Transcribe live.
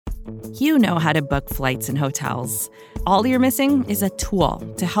You know how to book flights and hotels. All you're missing is a tool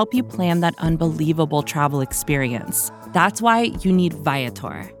to help you plan that unbelievable travel experience. That's why you need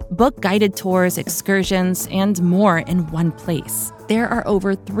Viator. Book guided tours, excursions, and more in one place. There are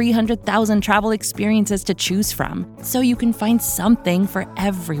over 300,000 travel experiences to choose from, so you can find something for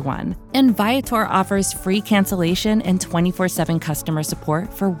everyone. And Viator offers free cancellation and 24/7 customer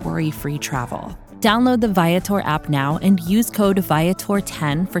support for worry-free travel. Download the Viator app now and use code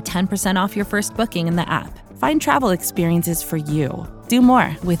Viator10 for 10% off your first booking in the app. Find travel experiences for you. Do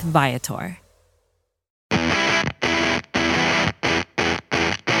more with Viator.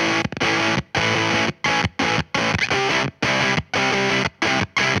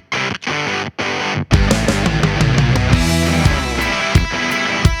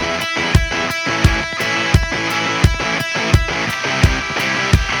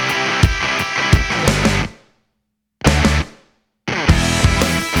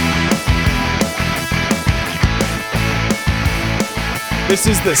 This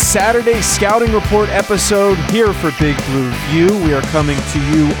is the Saturday Scouting Report episode here for Big Blue View. We are coming to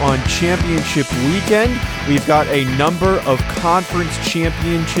you on championship weekend. We've got a number of conference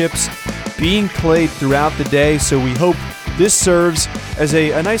championships being played throughout the day, so we hope this serves as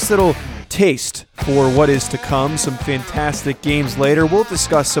a nice little taste for what is to come. Some fantastic games later. We'll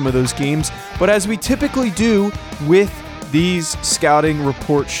discuss some of those games, but as we typically do with these Scouting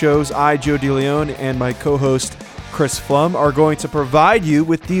Report shows, I, Joe DeLeon, and my co-host Chris Flum are going to provide you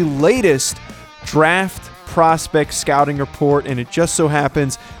with the latest draft prospect scouting report, and it just so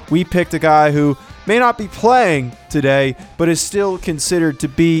happens we picked a guy who may not be playing today, but is still considered to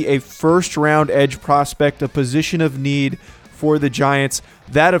be a first-round edge prospect, a position of need for the Giants.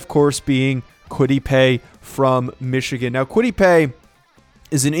 That, of course, being Kwity Paye from Michigan. Now, Kwity Paye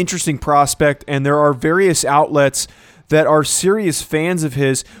is an interesting prospect, and there are various outlets that are serious fans of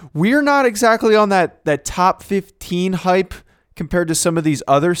his. We're not exactly on that top 15 hype compared to some of these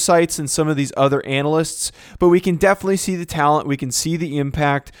other sites and some of these other analysts, but we can definitely see the talent. We can see the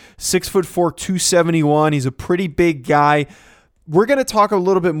impact. 6'4", 271. He's a pretty big guy. We're going to talk a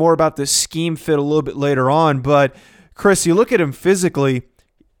little bit more about the scheme fit a little bit later on, but Chris, you look at him physically,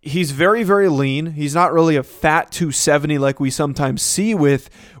 he's very, very lean. He's not really a fat 270 like we sometimes see with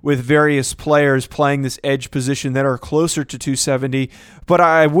various players playing this edge position that are closer to 270. But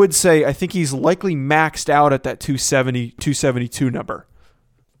I would say I think he's likely maxed out at that 270, 272 number.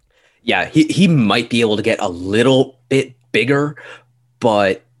 Yeah, he might be able to get a little bit bigger,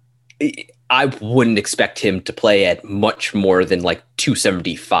 but I wouldn't expect him to play at much more than like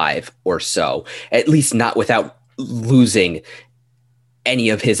 275 or so, at least not without losing any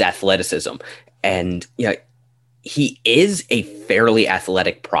of his athleticism. And he is a fairly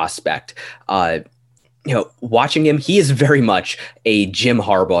athletic prospect. Watching him, he is very much a Jim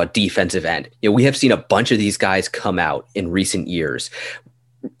Harbaugh defensive end. We have seen a bunch of these guys come out in recent years,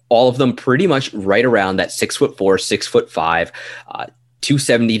 all of them pretty much right around that 6'4", 6'5",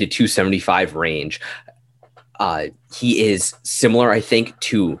 270 to 275 range. He is similar, I think,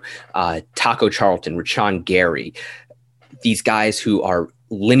 to Taco Charlton, Rashawn Gary. These guys who are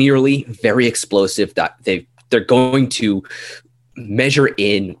linearly very explosive, that they're going to measure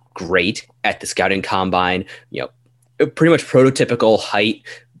in great at the scouting combine, pretty much prototypical height,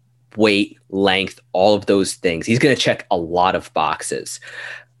 weight, length, all of those things. He's going to check a lot of boxes.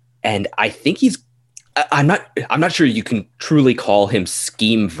 And I think I'm not sure you can truly call him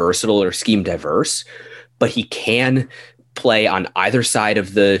scheme versatile or scheme diverse, but he can play on either side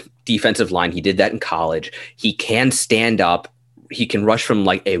of the defensive line. He did that in college. He can stand up. He can rush from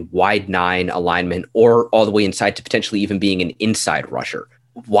like a wide 9 alignment or all the way inside to potentially even being an inside rusher.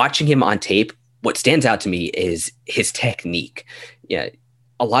 Watching him on tape, what stands out to me is his technique. Yeah,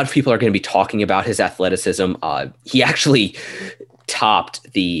 a lot of people are going to be talking about his athleticism. He actually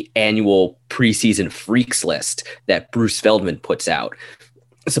topped the annual preseason freaks list that Bruce Feldman puts out,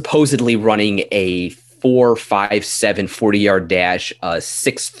 supposedly running a 4.57 40-yard dash,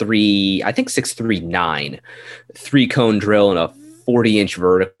 6'3", I think 6'3", 3-cone drill, and a 40-inch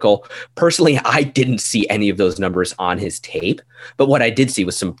vertical. Personally, I didn't see any of those numbers on his tape, but what I did see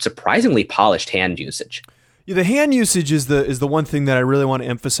was some surprisingly polished hand usage. Yeah, the hand usage is the one thing that I really want to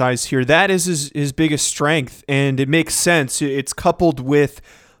emphasize here. That is his biggest strength, and it makes sense. It's coupled with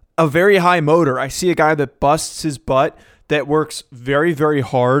a very high motor. I see a guy that busts his butt, that works very, very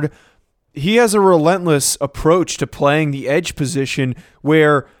hard. He has a relentless approach to playing the edge position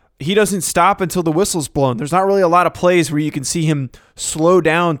where he doesn't stop until the whistle's blown. There's not really a lot of plays where you can see him slow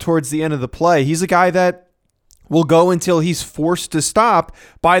down towards the end of the play. He's a guy that will go until he's forced to stop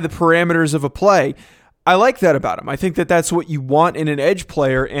by the parameters of a play. I like that about him. I think that that's what you want in an edge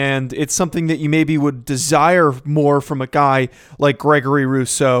player, and it's something that you maybe would desire more from a guy like Gregory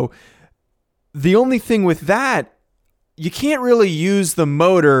Rousseau. The only thing with that, you can't really use the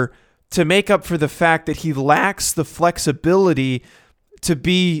motor to make up for the fact that he lacks the flexibility to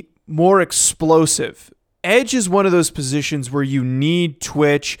be more explosive. Edge is one of those positions where you need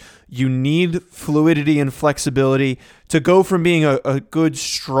twitch, you need fluidity and flexibility to go from being a good,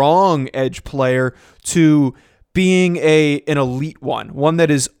 strong edge player to being an elite one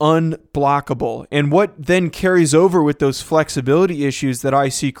that is unblockable. And what then carries over with those flexibility issues that I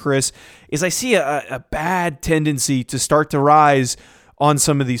see, Chris, is I see a bad tendency to start to rise on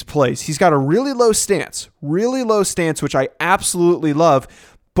some of these plays. He's got a really low stance, which I absolutely love.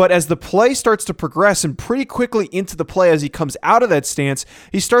 But as the play starts to progress and pretty quickly into the play as he comes out of that stance,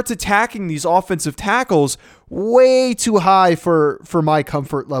 he starts attacking these offensive tackles way too high for my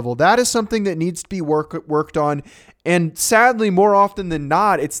comfort level. That is something that needs to be worked on. And sadly, more often than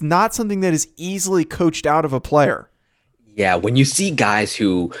not, it's not something that is easily coached out of a player. Yeah, when you see guys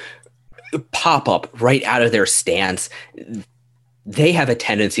who pop up right out of their stance, they have a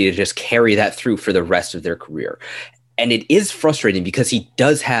tendency to just carry that through for the rest of their career. And it is frustrating because he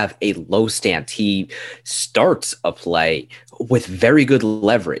does have a low stance. He starts a play with very good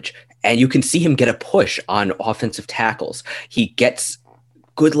leverage, and you can see him get a push on offensive tackles. He gets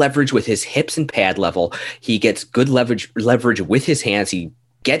good leverage with his hips and pad level. He gets good leverage with his hands. He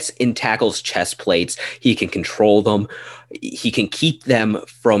gets in tackles' chest plates. He can control them. He can keep them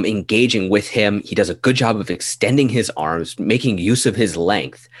from engaging with him. He does a good job of extending his arms, making use of his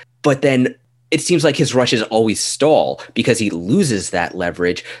length. But then it seems like his rushes always stall because he loses that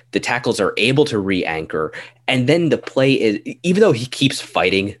leverage. The tackles are able to re-anchor. And then the play is, even though he keeps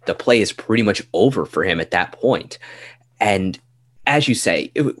fighting, the play is pretty much over for him at that point. And as you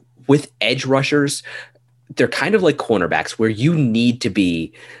say, with edge rushers, they're kind of like cornerbacks where you need to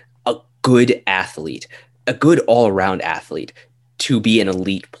be a good athlete, a good all-around athlete to be an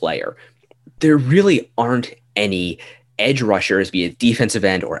elite player. There really aren't any edge rushers, be it defensive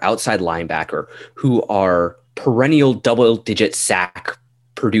end or outside linebacker, who are perennial double-digit sack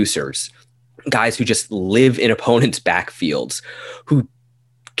producers, guys who just live in opponents' backfields, who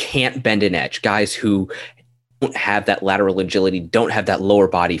can't bend an edge, guys who don't have that lateral agility, don't have that lower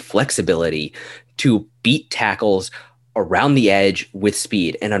body flexibility to beat tackles around the edge with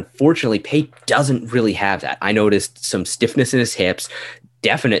speed. And unfortunately, Paye doesn't really have that. I noticed some stiffness in his hips,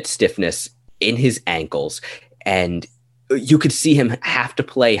 definite stiffness in his ankles, and you could see him have to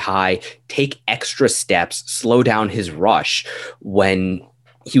play high, take extra steps, slow down his rush when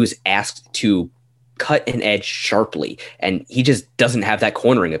he was asked to cut an edge sharply, and he just doesn't have that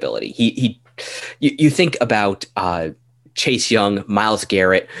cornering ability. You think about Chase Young, Myles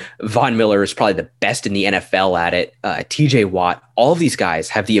Garrett, Von Miller is probably the best in the NFL at it. TJ Watt, all of these guys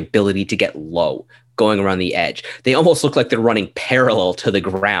have the ability to get low going around the edge. They almost look like they're running parallel to the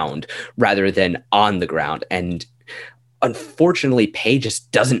ground rather than on the ground. And unfortunately, Paye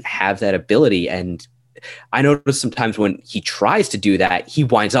just doesn't have that ability. And I notice sometimes when he tries to do that, he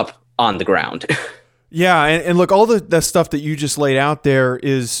winds up on the ground. Yeah, and look, all the stuff that you just laid out there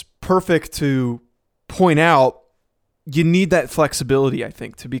is perfect to point out. You need that flexibility, I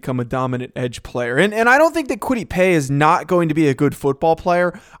think, to become a dominant edge player. And I don't think that Kwity Paye is not going to be a good football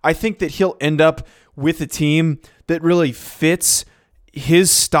player. I think that he'll end up with a team that really fits his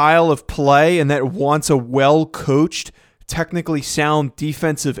style of play and that wants a well-coached, technically sound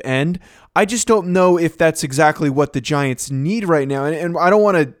defensive end. I just don't know if that's exactly what the Giants need right now. And I don't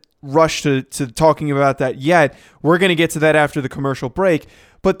want to rush to talking about that yet. We're going to get to that after the commercial break.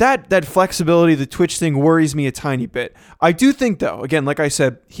 But that flexibility, the twitch thing worries me a tiny bit. I do think, though, again, like I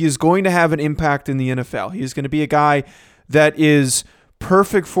said, he is going to have an impact in the NFL. He is going to be a guy that is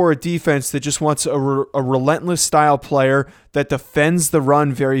perfect for a defense that just wants a relentless style player that defends the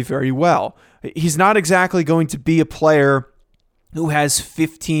run very, very well. He's not exactly going to be a player who has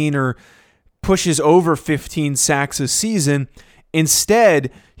 15 or pushes over 15 sacks a season.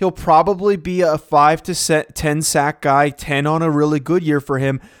 Instead, he'll probably be a 5 to 10 sack guy, 10 on a really good year for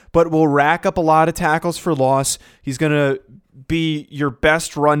him, but will rack up a lot of tackles for loss. He's going to be your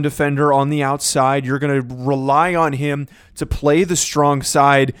best run defender on the outside. You're going to rely on him to play the strong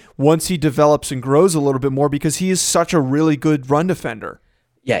side once he develops and grows a little bit more because he is such a really good run defender.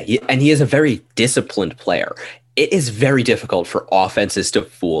 Yeah, and he is a very disciplined player. It is very difficult for offenses to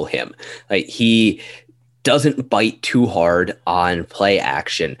fool him. Like, he doesn't bite too hard on play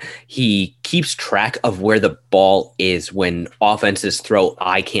action. He keeps track of where the ball is when offenses throw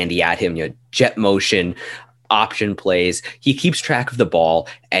eye candy at him, jet motion, option plays. He keeps track of the ball,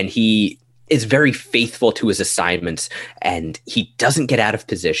 and he is very faithful to his assignments, and he doesn't get out of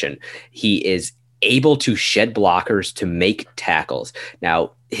position. He is able to shed blockers to make tackles.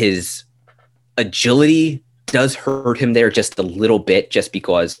 Now, his agility does hurt him there just a little bit, just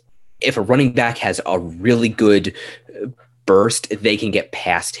because if a running back has a really good burst, they can get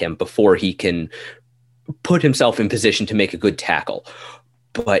past him before he can put himself in position to make a good tackle.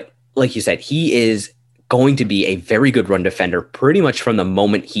 But like you said, he is going to be a very good run defender pretty much from the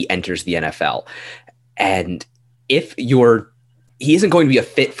moment he enters the NFL. And if he isn't going to be a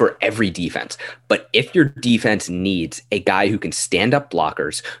fit for every defense, but if your defense needs a guy who can stand up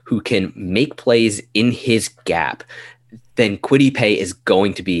blockers, who can make plays in his gap, then Kwity Paye is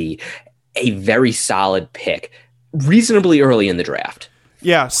going to be a very solid pick reasonably early in the draft.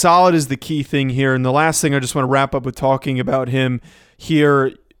 Yeah, solid is the key thing here. And the last thing I just want to wrap up with talking about him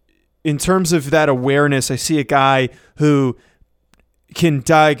here, in terms of that awareness, I see a guy who can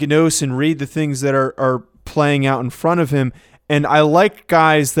diagnose and read the things that are playing out in front of him. And I like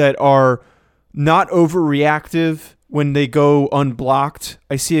guys that are not overreactive when they go unblocked.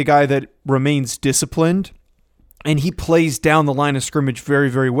 I see a guy that remains disciplined, and he plays down the line of scrimmage very,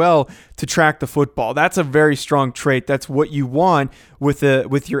 very well to track the football. That's a very strong trait. That's what you want with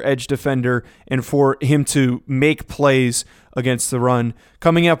your edge defender, and for him to make plays against the run.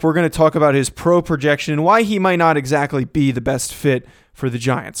 Coming up, we're going to talk about his pro projection and why he might not exactly be the best fit for the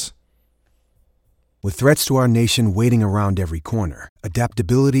Giants. With threats to our nation waiting around every corner,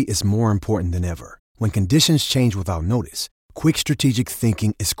 adaptability is more important than ever. When conditions change without notice, quick strategic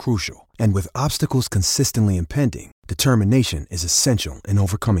thinking is crucial. And with obstacles consistently impending, determination is essential in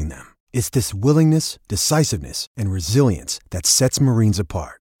overcoming them. It's this willingness, decisiveness, and resilience that sets Marines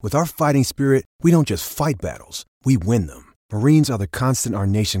apart. With our fighting spirit, we don't just fight battles, we win them. Marines are the constant our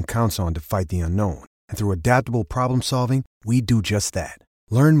nation counts on to fight the unknown. And through adaptable problem solving, we do just that.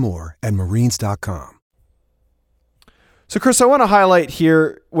 Learn more at marines.com. So, Chris, I want to highlight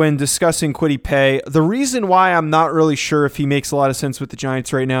here when discussing Kwity Paye, the reason why I'm not really sure if he makes a lot of sense with the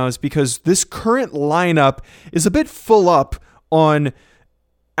Giants right now is because this current lineup is a bit full up on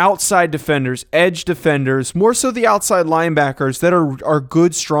outside defenders, edge defenders, more so the outside linebackers that are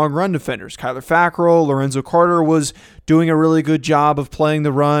good, strong run defenders. Kyler Fackrell, Lorenzo Carter was doing a really good job of playing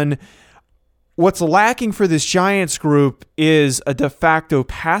the run. What's lacking for this Giants group is a de facto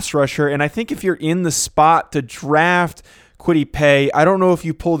pass rusher, and I think if you're in the spot to draft Kwity Paye, I don't know if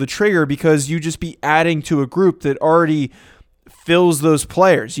you pull the trigger because you just be adding to a group that already fills those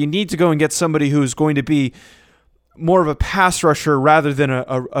players. You need to go and get somebody who's going to be more of a pass rusher rather than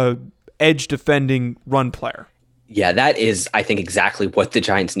a edge defending run player. Yeah, that is, I think, exactly what the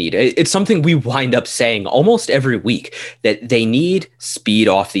Giants need. It's something we wind up saying almost every week, that they need speed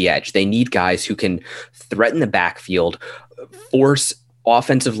off the edge. They need guys who can threaten the backfield, force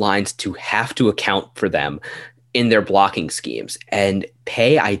offensive lines to have to account for them in their blocking schemes. And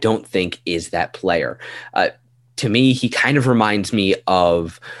Paye, I don't think, is that player. To me, he kind of reminds me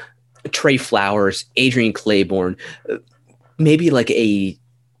of Trey Flowers, Adrian Claiborne, maybe like a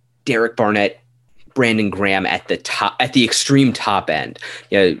Derek Barnett, Brandon Graham at the extreme top end.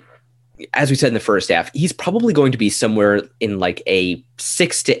 You know, as we said in the first half, he's probably going to be somewhere in like a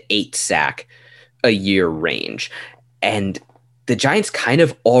 6 to 8 sack a year range. And the Giants kind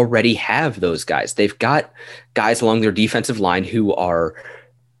of already have those guys. They've got guys along their defensive line who are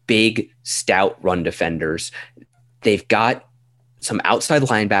big, stout run defenders. They've got some outside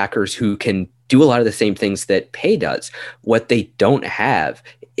linebackers who can do a lot of the same things that Paye does. What they don't have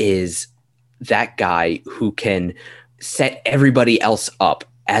is that guy who can set everybody else up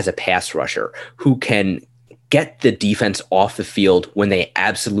as a pass rusher, who can get the defense off the field when they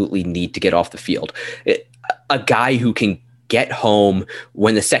absolutely need to get off the field. A guy who can get home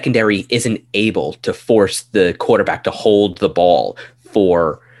when the secondary isn't able to force the quarterback to hold the ball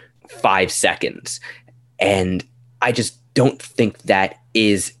for 5 seconds. And I just don't think that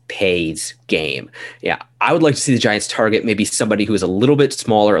is Paye's game. Yeah, I would like to see the Giants target maybe somebody who is a little bit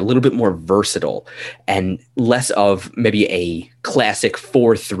smaller, a little bit more versatile, and less of maybe a classic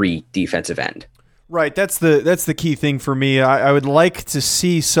 4-3 defensive end. Right, that's the key thing for me. I would like to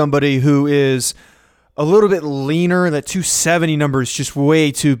see somebody who is a little bit leaner. That 270 number is just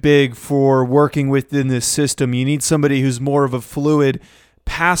way too big for working within this system. You need somebody who's more of a fluid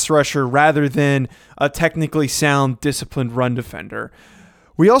pass rusher rather than a technically sound, disciplined run defender.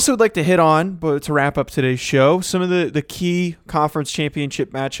 We also would like to hit on, but to wrap up today's show, some of the key conference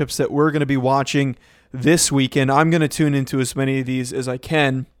championship matchups that we're going to be watching this weekend. I'm going to tune into as many of these as I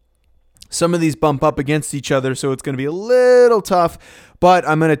can. Some of these bump up against each other, so it's going to be a little tough, but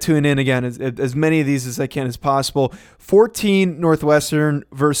I'm going to tune in again as many of these as I can as possible. 14 Northwestern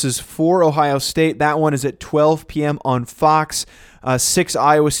versus 4 Ohio State. That one is at 12 p.m. on Fox. 6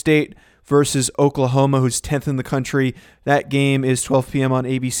 Iowa State versus Oklahoma, who's 10th in the country. That game is 12 p.m. on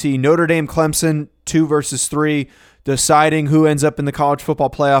ABC. Notre Dame Clemson, 2 versus 3. Deciding who ends up in the college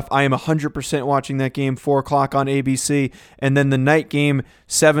football playoff. I am 100% watching that game, 4 o'clock on ABC. And then the night game,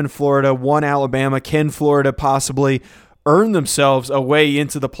 7 Florida, 1 Alabama. Can Florida possibly earn themselves a way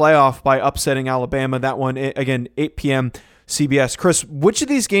into the playoff by upsetting Alabama? That one, again, 8 p.m. CBS. Chris, which of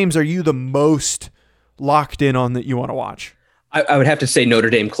these games are you the most locked in on that you want to watch? I would have to say Notre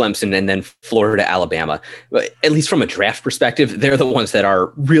Dame, Clemson, and then Florida, Alabama. At least from a draft perspective, they're the ones that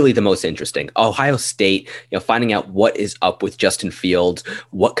are really the most interesting. Ohio State, finding out what is up with Justin Fields,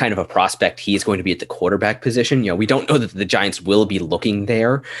 what kind of a prospect he's going to be at the quarterback position. We don't know that the Giants will be looking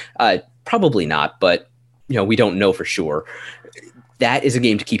there. Probably not, but we don't know for sure. That is a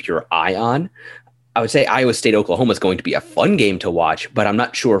game to keep your eye on. I would say Iowa State, Oklahoma is going to be a fun game to watch, but I'm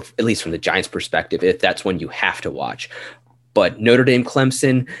not sure, at least from the Giants' perspective, if that's one you have to watch. But Notre Dame,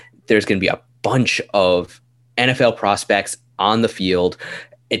 Clemson, there's going to be a bunch of NFL prospects on the field.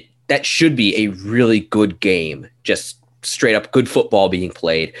 That should be a really good game, just straight up good football being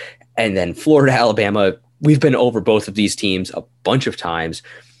played. And then Florida, Alabama, we've been over both of these teams a bunch of times.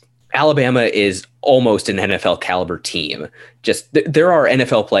 Alabama is almost an NFL caliber team. Just there are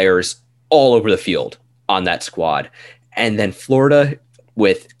NFL players all over the field on that squad. And then Florida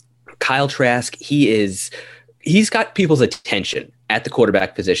with Kyle Trask, he's got people's attention at the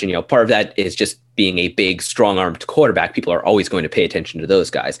quarterback position. Part of that is just being a big, strong-armed quarterback. People are always going to pay attention to those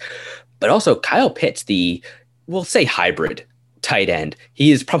guys. But also Kyle Pitts, we'll say hybrid tight end.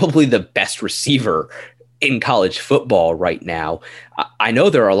 He is probably the best receiver in college football right now. I know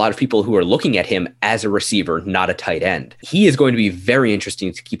there are a lot of people who are looking at him as a receiver, not a tight end. He is going to be very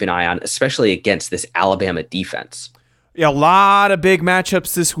interesting to keep an eye on, especially against this Alabama defense. Yeah, a lot of big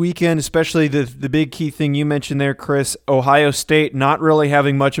matchups this weekend, especially the big key thing you mentioned there, Chris. Ohio State not really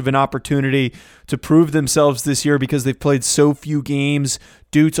having much of an opportunity to prove themselves this year because they've played so few games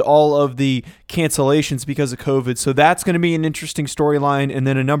due to all of the cancellations because of COVID. So that's going to be an interesting storyline. And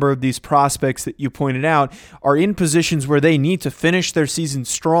then a number of these prospects that you pointed out are in positions where they need to finish their season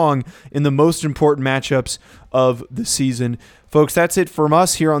strong in the most important matchups of the season. Folks, that's it from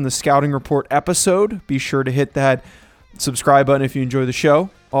us here on the Scouting Report episode. Be sure to hit that subscribe button if you enjoy the show.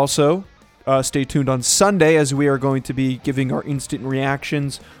 Also, stay tuned on Sunday as we are going to be giving our instant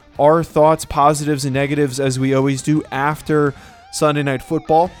reactions, our thoughts, positives and negatives, as we always do after Sunday Night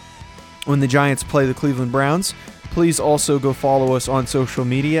Football when the Giants play the Cleveland Browns. Please also go follow us on social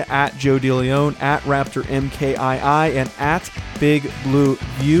media at Joe DeLeon, at RaptorMKII, and at Big Blue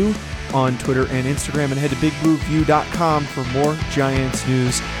View on Twitter and Instagram. And head to bigblueview.com for more Giants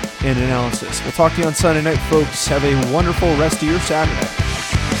news and analysis. We'll talk to you on Sunday night, folks. Have a wonderful rest of your Saturday.